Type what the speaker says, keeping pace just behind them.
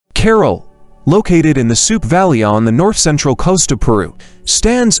Caral, located in the Supe Valley on the north-central coast of Peru,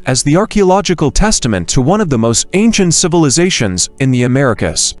 stands as the archaeological testament to one of the most ancient civilizations in the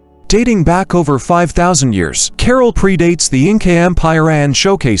Americas. Dating back over 5,000 years, Caral predates the Inca Empire and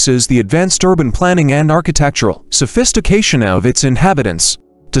showcases the advanced urban planning and architectural sophistication of its inhabitants.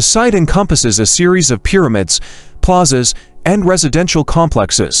 The site encompasses a series of pyramids, plazas, and residential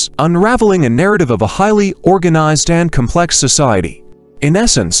complexes, unraveling a narrative of a highly organized and complex society. In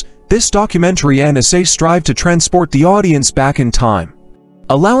essence, this documentary and essay strive to transport the audience back in time,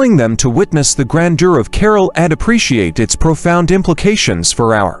 allowing them to witness the grandeur of Caral and appreciate its profound implications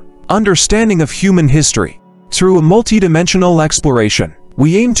for our understanding of human history. Through a multidimensional exploration,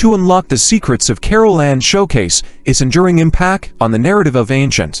 we aim to unlock the secrets of Caral and showcase its enduring impact on the narrative of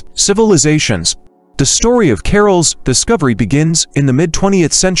ancient civilizations. The story of Caral's discovery begins in the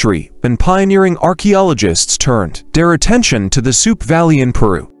mid-20th century when pioneering archaeologists turned their attention to the Supe Valley in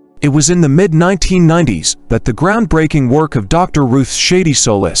Peru. It was in the mid-1990s that the groundbreaking work of Dr. Ruth Shady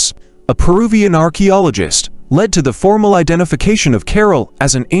Solis, a Peruvian archaeologist, led to the formal identification of Caral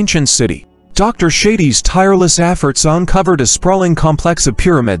as an ancient city. Dr. Shady's tireless efforts uncovered a sprawling complex of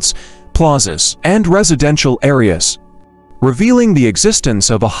pyramids, plazas, and residential areas, revealing the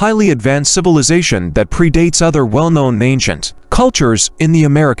existence of a highly advanced civilization that predates other well-known ancient cultures in the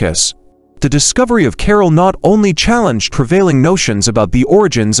Americas. The discovery of Caral not only challenged prevailing notions about the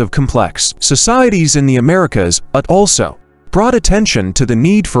origins of complex societies in the Americas, but also brought attention to the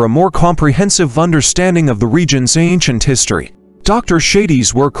need for a more comprehensive understanding of the region's ancient history. Dr.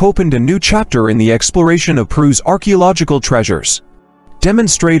 Shady's work opened a new chapter in the exploration of Peru's archaeological treasures,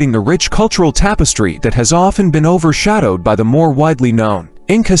 demonstrating the rich cultural tapestry that has often been overshadowed by the more widely known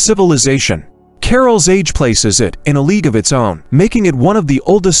Inca civilization. Caral's age places it in a league of its own, making it one of the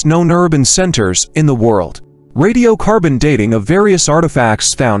oldest known urban centers in the world. Radiocarbon dating of various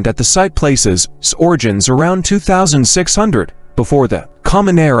artifacts found at the site places its origins around 2600 before the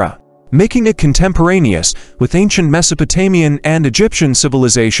Common Era, making it contemporaneous with ancient Mesopotamian and Egyptian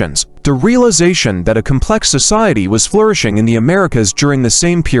civilizations. The realization that a complex society was flourishing in the Americas during the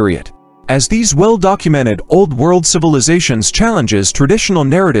same period, as these well-documented Old World civilizations challenges traditional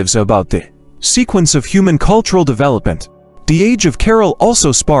narratives about the sequence of human cultural development. The age of Caral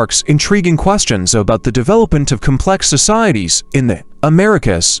also sparks intriguing questions about the development of complex societies in the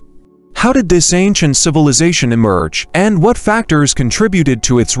Americas. How did this ancient civilization emerge, and what factors contributed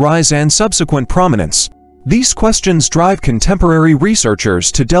to its rise and subsequent prominence? These questions drive contemporary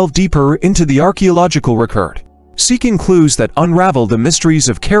researchers to delve deeper into the archaeological record, seeking clues that unravel the mysteries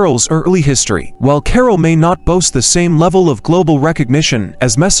of Caral's early history. While Caral may not boast the same level of global recognition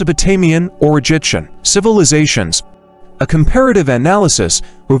as Mesopotamian or Egyptian civilizations, a comparative analysis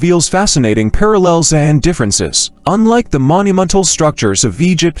reveals fascinating parallels and differences. Unlike the monumental structures of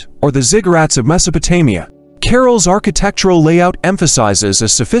Egypt or the ziggurats of Mesopotamia, Caral's architectural layout emphasizes a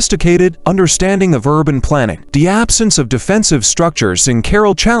sophisticated understanding of urban planning. The absence of defensive structures in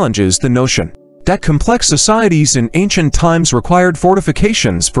Caral challenges the notion that complex societies in ancient times required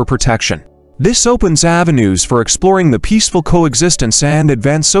fortifications for protection. This opens avenues for exploring the peaceful coexistence and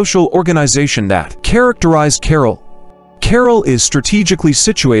advanced social organization that characterized Caral. Caral is strategically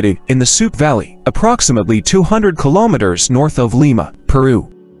situated in the Supe Valley, approximately 200 kilometers north of Lima, Peru.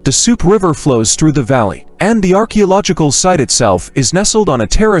 The Supe River flows through the valley, and the archaeological site itself is nestled on a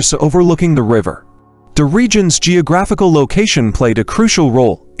terrace overlooking the river. The region's geographical location played a crucial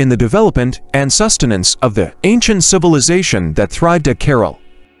role in the development and sustenance of the ancient civilization that thrived at Caral.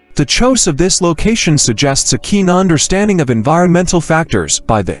 The choice of this location suggests a keen understanding of environmental factors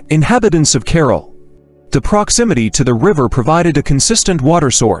by the inhabitants of Caral. The proximity to the river provided a consistent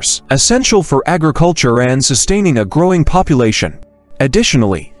water source, essential for agriculture and sustaining a growing population.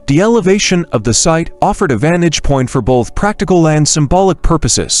 Additionally, the elevation of the site offered a vantage point for both practical and symbolic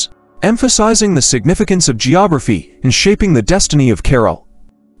purposes, emphasizing the significance of geography in shaping the destiny of Caral.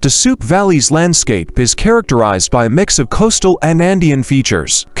 The Supe Valley's landscape is characterized by a mix of coastal and Andean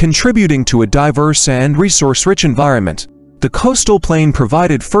features, contributing to a diverse and resource-rich environment. The coastal plain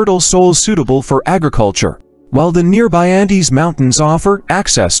provided fertile soil suitable for agriculture, while the nearby Andes Mountains offer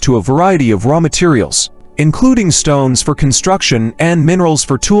access to a variety of raw materials, including stones for construction and minerals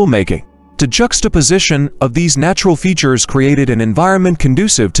for tool-making. The juxtaposition of these natural features created an environment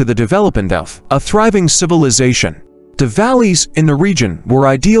conducive to the development of a thriving civilization. The valleys in the region were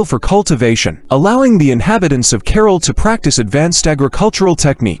ideal for cultivation, allowing the inhabitants of Caral to practice advanced agricultural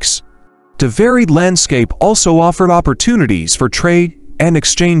techniques. The varied landscape also offered opportunities for trade and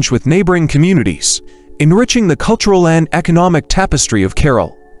exchange with neighboring communities, enriching the cultural and economic tapestry of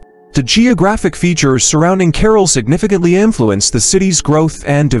Caral. The geographic features surrounding Caral significantly influenced the city's growth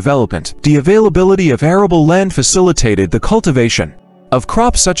and development. The availability of arable land facilitated the cultivation of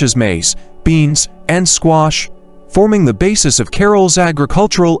crops such as maize, beans, and squash, forming the basis of Caral's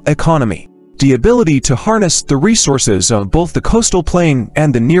agricultural economy. The ability to harness the resources of both the coastal plain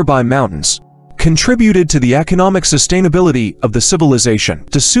and the nearby mountains contributed to the economic sustainability of the civilization.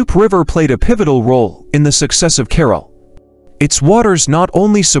 The Supe River played a pivotal role in the success of Caral. Its waters not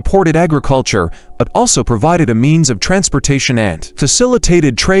only supported agriculture, but also provided a means of transportation and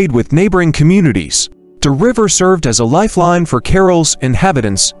facilitated trade with neighboring communities. The river served as a lifeline for Caral's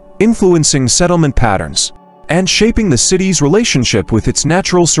inhabitants, influencing settlement patterns and shaping the city's relationship with its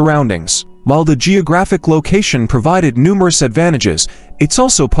natural surroundings. While the geographic location provided numerous advantages, it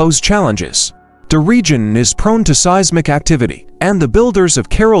also posed challenges. The region is prone to seismic activity, and the builders of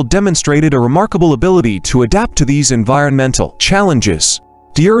Caral demonstrated a remarkable ability to adapt to these environmental challenges.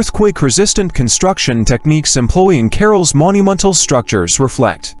 The earthquake-resistant construction techniques employed in Caral's monumental structures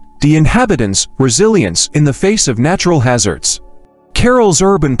reflect the inhabitants' resilience in the face of natural hazards. Caral's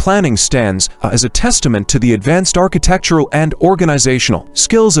urban planning stands as a testament to the advanced architectural and organizational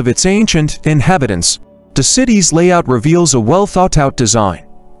skills of its ancient inhabitants. The city's layout reveals a well-thought-out design,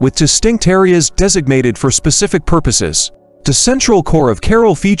 with distinct areas designated for specific purposes. The central core of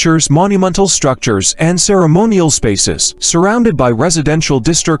Caral features monumental structures and ceremonial spaces, surrounded by residential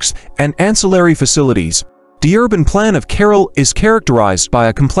districts and ancillary facilities. The urban plan of Caral is characterized by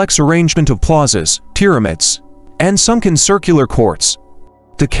a complex arrangement of plazas, pyramids, and sunken circular courts.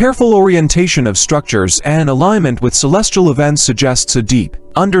 The careful orientation of structures and alignment with celestial events suggests a deep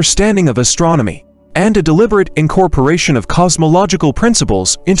understanding of astronomy and a deliberate incorporation of cosmological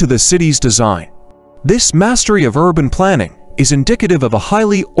principles into the city's design. This mastery of urban planning is indicative of a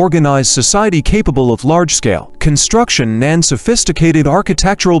highly organized society capable of large-scale construction and sophisticated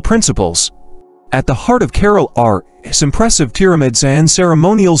architectural principles. At the heart of Caral are its impressive pyramids and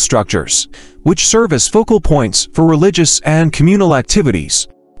ceremonial structures, which serve as focal points for religious and communal activities.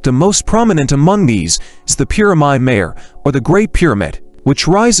 The most prominent among these is the Pyramid Mayor, or the Great Pyramid, which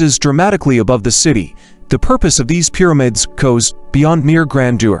rises dramatically above the city. The purpose of these pyramids goes beyond mere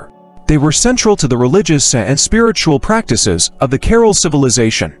grandeur. They were central to the religious and spiritual practices of the Caral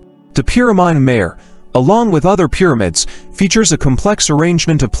civilization. The Pyramid Mayor, along with other pyramids, features a complex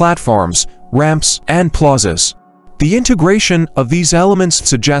arrangement of platforms, ramps, and plazas. The integration of these elements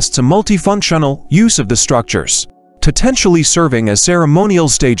suggests a multifunctional use of the structures, potentially serving as ceremonial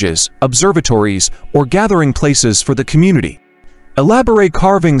stages, observatories, or gathering places for the community. Elaborate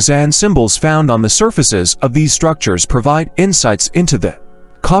carvings and symbols found on the surfaces of these structures provide insights into the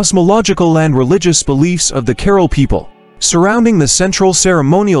cosmological and religious beliefs of the Caral people. Surrounding the central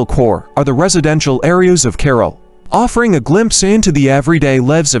ceremonial core are the residential areas of Caral, offering a glimpse into the everyday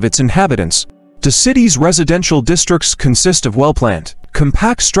lives of its inhabitants. The city's residential districts consist of well-planned,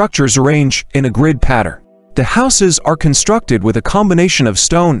 compact structures arranged in a grid pattern. The houses are constructed with a combination of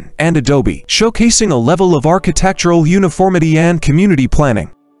stone and adobe, showcasing a level of architectural uniformity and community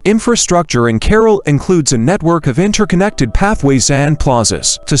planning. Infrastructure in Caral includes a network of interconnected pathways and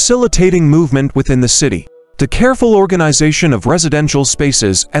plazas, facilitating movement within the city. The careful organization of residential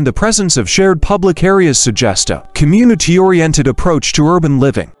spaces and the presence of shared public areas suggest a community-oriented approach to urban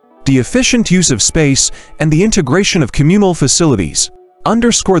living. The efficient use of space and the integration of communal facilities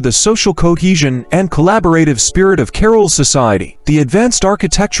underscore the social cohesion and collaborative spirit of Caral's society. The advanced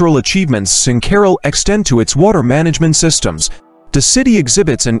architectural achievements in Caral extend to its water management systems. The city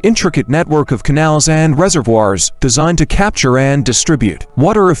exhibits an intricate network of canals and reservoirs designed to capture and distribute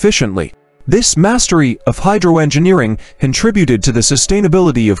water efficiently. This mastery of hydroengineering contributed to the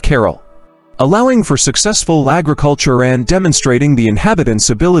sustainability of Caral, allowing for successful agriculture and demonstrating the inhabitants'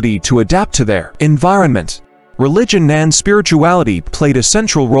 ability to adapt to their environment. Religion and spirituality played a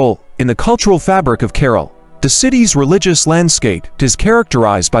central role in the cultural fabric of Caral. The city's religious landscape is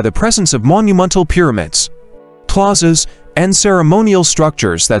characterized by the presence of monumental pyramids, plazas, and ceremonial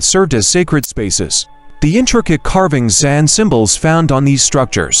structures that served as sacred spaces. The intricate carvings and symbols found on these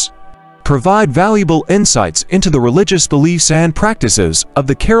structures provide valuable insights into the religious beliefs and practices of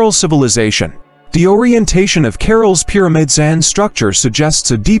the Caral civilization. The orientation of Caral's pyramids and structures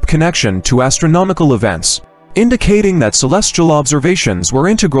suggests a deep connection to astronomical events, indicating that celestial observations were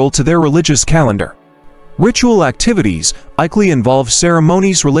integral to their religious calendar. Ritual activities likely involve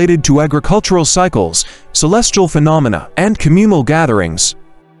ceremonies related to agricultural cycles, celestial phenomena, and communal gatherings.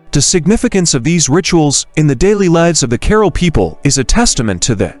 The significance of these rituals in the daily lives of the Caral people is a testament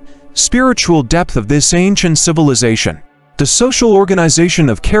to the spiritual depth of this ancient civilization. The social organization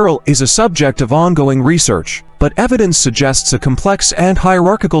of Caral is a subject of ongoing research. but evidence suggests a complex and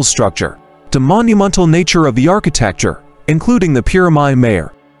hierarchical structure. The monumental nature of the architecture, including the Pyramid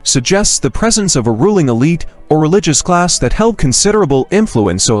Mayor, suggests the presence of a ruling elite or religious class that held considerable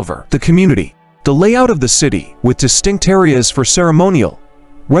influence over the community. The layout of the city, with distinct areas for ceremonial,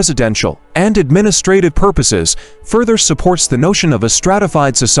 residential, and administrative purposes, further supports the notion of a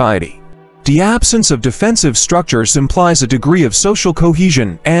stratified society. The absence of defensive structures implies a degree of social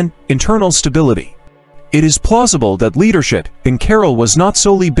cohesion and internal stability. It is plausible that leadership in Caral was not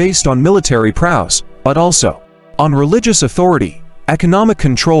solely based on military prowess, but also on religious authority, economic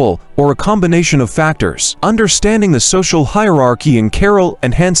control, or a combination of factors. Understanding the social hierarchy in Caral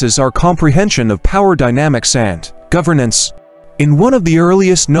enhances our comprehension of power dynamics and governance. In one of the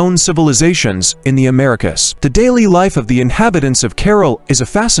earliest known civilizations in the Americas, the daily life of the inhabitants of Caral is a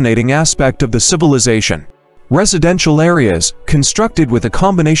fascinating aspect of the civilization. Residential areas, constructed with a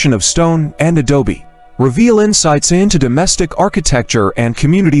combination of stone and adobe, reveal insights into domestic architecture and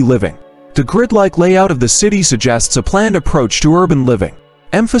community living. The grid-like layout of the city suggests a planned approach to urban living,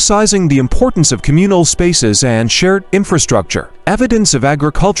 emphasizing the importance of communal spaces and shared infrastructure. Evidence of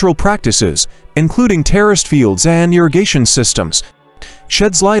agricultural practices, including terraced fields and irrigation systems,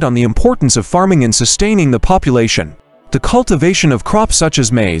 sheds light on the importance of farming in sustaining the population. The cultivation of crops such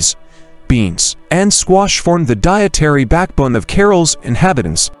as maize, beans, and squash formed the dietary backbone of Caral's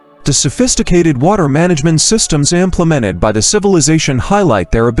inhabitants. The sophisticated water management systems implemented by the civilization highlight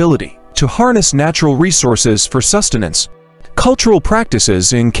their ability to harness natural resources for sustenance. Cultural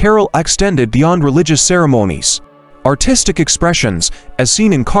practices in Caral extended beyond religious ceremonies. Artistic expressions, as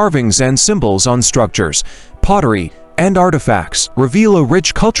seen in carvings and symbols on structures, pottery, and artifacts, reveal a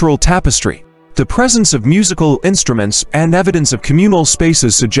rich cultural tapestry. The presence of musical instruments and evidence of communal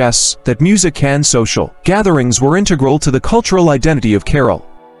spaces suggests that music and social gatherings were integral to the cultural identity of Caral.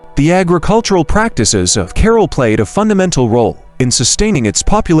 The agricultural practices of Caral played a fundamental role in sustaining its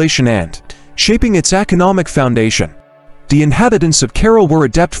population and shaping its economic foundation. The inhabitants of Caral were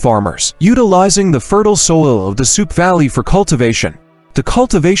adept farmers, utilizing the fertile soil of the Supe Valley for cultivation. The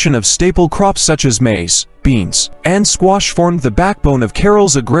cultivation of staple crops such as maize, beans, and squash formed the backbone of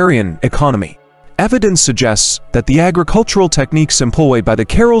Caral's agrarian economy. Evidence suggests that the agricultural techniques employed by the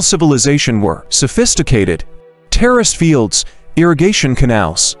Caral civilization were sophisticated. Terraced fields, irrigation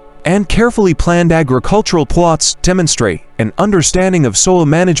canals, and carefully planned agricultural plots demonstrate an understanding of soil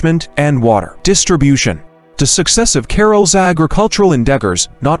management and water distribution. The success of Caral's agricultural endeavors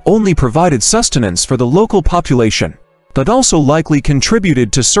not only provided sustenance for the local population, but also likely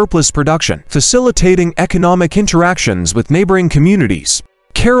contributed to surplus production, facilitating economic interactions with neighboring communities.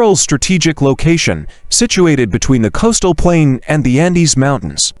 Caral's strategic location, situated between the coastal plain and the Andes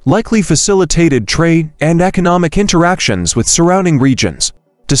Mountains, likely facilitated trade and economic interactions with surrounding regions.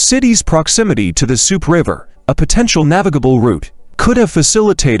 The city's proximity to the Supe River, a potential navigable route, could have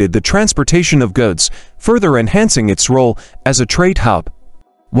facilitated the transportation of goods, further enhancing its role as a trade hub.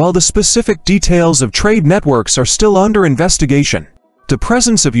 While the specific details of trade networks are still under investigation, the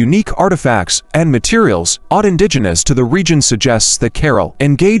presence of unique artifacts and materials indigenous to the region suggests that Caral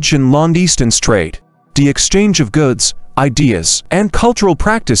engaged in long-distance trade. The exchange of goods, ideas, and cultural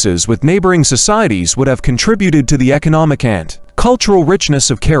practices with neighboring societies would have contributed to the economic and cultural richness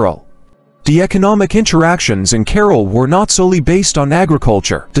of Caral. The economic interactions in Caral were not solely based on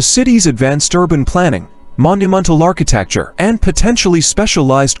agriculture. The city's advanced urban planning, monumental architecture, and potentially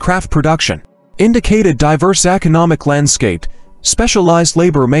specialized craft production indicate a diverse economic landscape. Specialized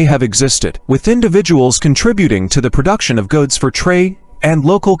labor may have existed, with individuals contributing to the production of goods for trade and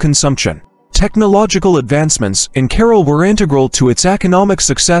local consumption. Technological advancements in Caral were integral to its economic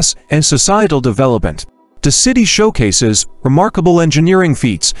success and societal development. The city showcases remarkable engineering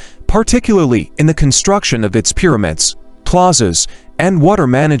feats, particularly in the construction of its pyramids, plazas, and water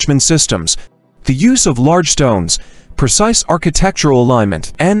management systems. The use of large stones, precise architectural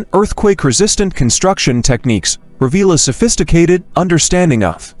alignment, and earthquake-resistant construction techniques reveal a sophisticated understanding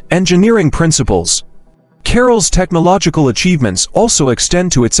of engineering principles. Caral's technological achievements also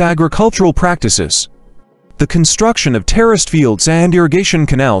extend to its agricultural practices. The construction of terraced fields and irrigation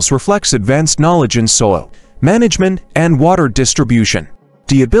canals reflects advanced knowledge in soil management and water distribution.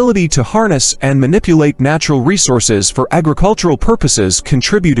 The ability to harness and manipulate natural resources for agricultural purposes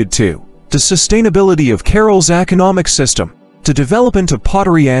contributed to the sustainability of Caral's economic system. The development of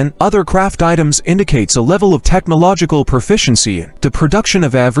pottery and other craft items indicates a level of technological proficiency in the production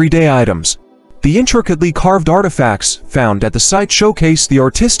of everyday items. The intricately carved artifacts found at the site showcase the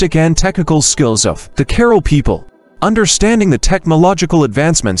artistic and technical skills of the Caral people. Understanding the technological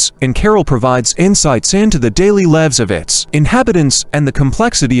advancements in Caral provides insights into the daily lives of its inhabitants and the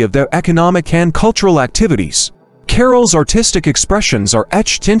complexity of their economic and cultural activities. Caral's artistic expressions are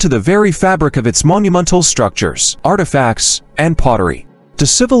etched into the very fabric of its monumental structures, artifacts, and pottery. The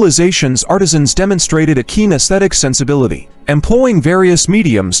civilization's artisans demonstrated a keen aesthetic sensibility, employing various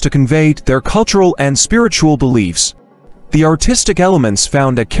mediums to convey their cultural and spiritual beliefs. The artistic elements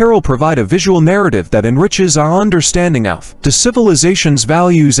found at Caral provide a visual narrative that enriches our understanding of the civilization's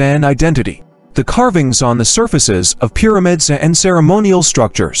values and identity. The carvings on the surfaces of pyramids and ceremonial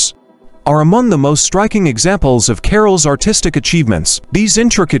structures are among the most striking examples of Caral's artistic achievements. These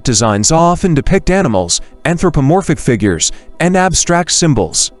intricate designs often depict animals, anthropomorphic figures, and abstract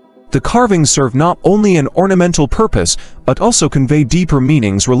symbols. The carvings serve not only an ornamental purpose, but also convey deeper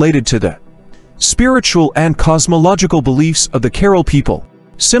meanings related to the spiritual and cosmological beliefs of the Caral people.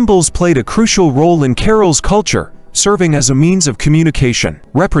 Symbols played a crucial role in Caral's culture, serving as a means of communication,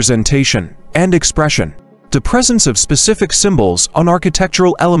 representation, and expression. The presence of specific symbols on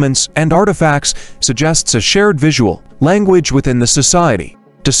architectural elements and artifacts suggests a shared visual language within the society.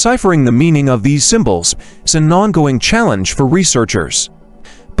 Deciphering the meaning of these symbols is an ongoing challenge for researchers,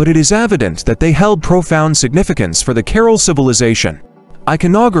 but it is evident that they held profound significance for the Caral civilization.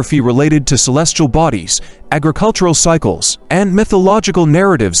 Iconography related to celestial bodies, agricultural cycles, and mythological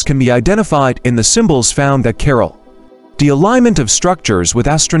narratives can be identified in the symbols found at Caral. The alignment of structures with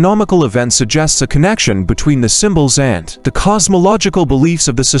astronomical events suggests a connection between the symbols and the cosmological beliefs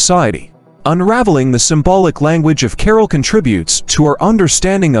of the society. Unraveling the symbolic language of Caral contributes to our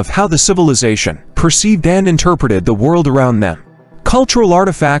understanding of how the civilization perceived and interpreted the world around them. Cultural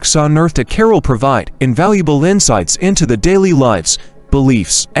artifacts unearthed at Caral provide invaluable insights into the daily lives,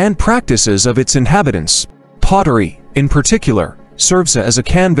 beliefs, and practices of its inhabitants. Pottery, in particular, serves as a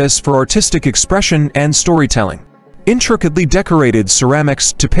canvas for artistic expression and storytelling. Intricately decorated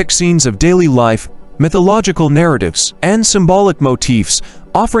ceramics depict scenes of daily life, mythological narratives, and symbolic motifs,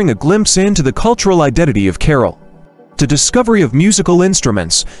 offering a glimpse into the cultural identity of Caral. The discovery of musical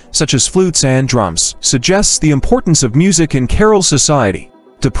instruments, such as flutes and drums, suggests the importance of music in Caral society.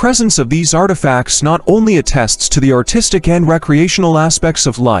 The presence of these artifacts not only attests to the artistic and recreational aspects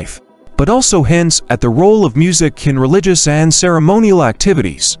of life, but also hints at the role of music in religious and ceremonial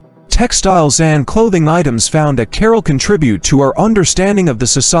activities. Textiles and clothing items found at Caral contribute to our understanding of the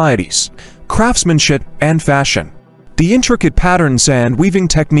society's craftsmanship and fashion. The intricate patterns and weaving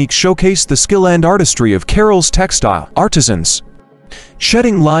techniques showcase the skill and artistry of Caral's textile artisans,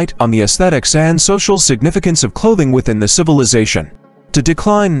 shedding light on the aesthetics and social significance of clothing within the civilization. The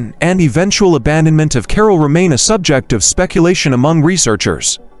decline and eventual abandonment of Caral remain a subject of speculation among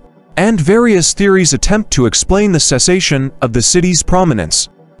researchers, and various theories attempt to explain the cessation of the city's prominence.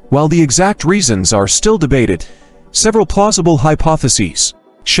 While the exact reasons are still debated, several plausible hypotheses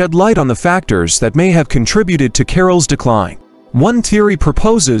shed light on the factors that may have contributed to Caral's decline. One theory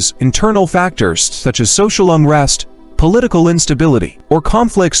proposes internal factors such as social unrest, political instability, or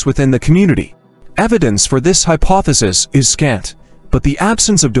conflicts within the community. Evidence for this hypothesis is scant, but the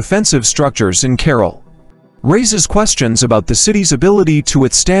absence of defensive structures in Caral raises questions about the city's ability to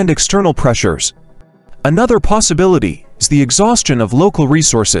withstand external pressures. Another possibility is the exhaustion of local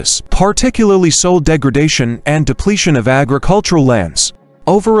resources, particularly soil degradation and depletion of agricultural lands.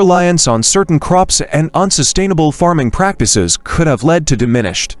 Over-reliance on certain crops and unsustainable farming practices could have led to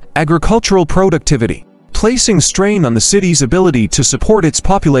diminished agricultural productivity, placing strain on the city's ability to support its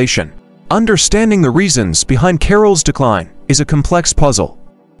population. Understanding the reasons behind Caral's decline is a complex puzzle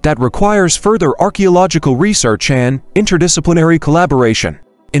that requires further archaeological research and interdisciplinary collaboration.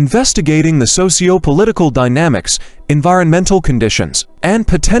 Investigating the socio-political dynamics, environmental conditions, and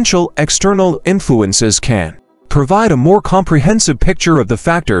potential external influences can provide a more comprehensive picture of the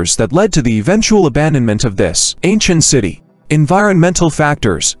factors that led to the eventual abandonment of this ancient city. Environmental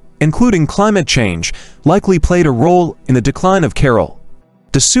factors, including climate change, likely played a role in the decline of Caral.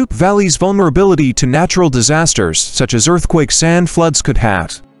 The Supe Valley's vulnerability to natural disasters such as earthquakes and floods could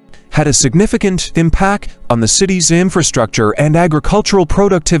have had a significant impact on the city's infrastructure and agricultural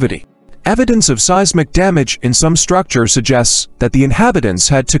productivity. Evidence of seismic damage in some structures suggests that the inhabitants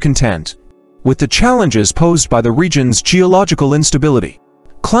had to contend with the challenges posed by the region's geological instability.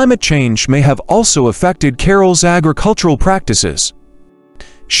 Climate change may have also affected Caral's agricultural practices.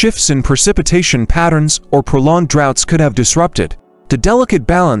 Shifts in precipitation patterns or prolonged droughts could have disrupted the delicate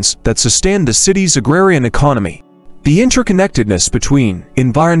balance that sustained the city's agrarian economy. The interconnectedness between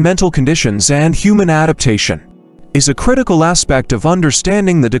environmental conditions and human adaptation is a critical aspect of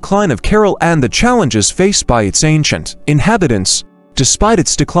understanding the decline of Caral and the challenges faced by its ancient inhabitants. Despite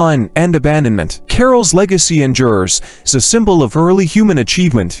its decline and abandonment, Caral's legacy endures as a symbol of early human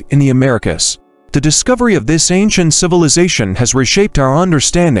achievement in the Americas. The discovery of this ancient civilization has reshaped our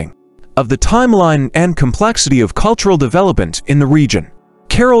understanding of the timeline and complexity of cultural development in the region.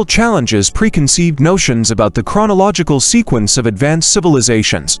 Caral challenges preconceived notions about the chronological sequence of advanced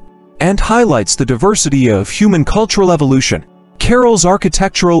civilizations and highlights the diversity of human cultural evolution. Caral's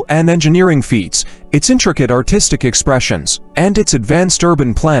architectural and engineering feats, its intricate artistic expressions, and its advanced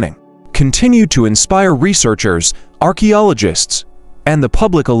urban planning continue to inspire researchers, archaeologists, and the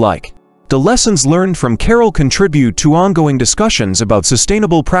public alike. The lessons learned from Caral contribute to ongoing discussions about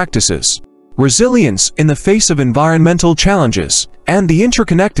sustainable practices, resilience in the face of environmental challenges, and the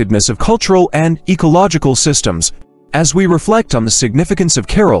interconnectedness of cultural and ecological systems. As we reflect on the significance of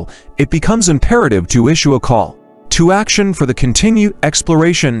Caral, it becomes imperative to issue a call to action for the continued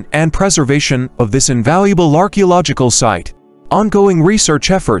exploration and preservation of this invaluable archaeological site. Ongoing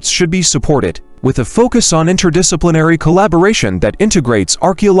research efforts should be supported, with a focus on interdisciplinary collaboration that integrates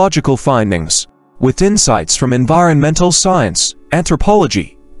archaeological findings with insights from environmental science,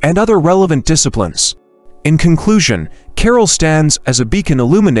 anthropology, and other relevant disciplines. In conclusion, Caral stands as a beacon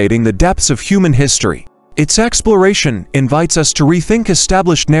illuminating the depths of human history. Its exploration invites us to rethink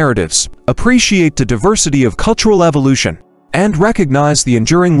established narratives, appreciate the diversity of cultural evolution, and recognize the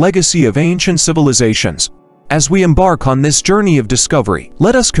enduring legacy of ancient civilizations. As we embark on this journey of discovery,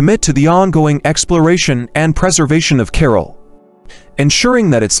 let us commit to the ongoing exploration and preservation of Caral, ensuring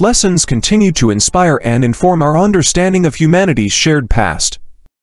that its lessons continue to inspire and inform our understanding of humanity's shared past.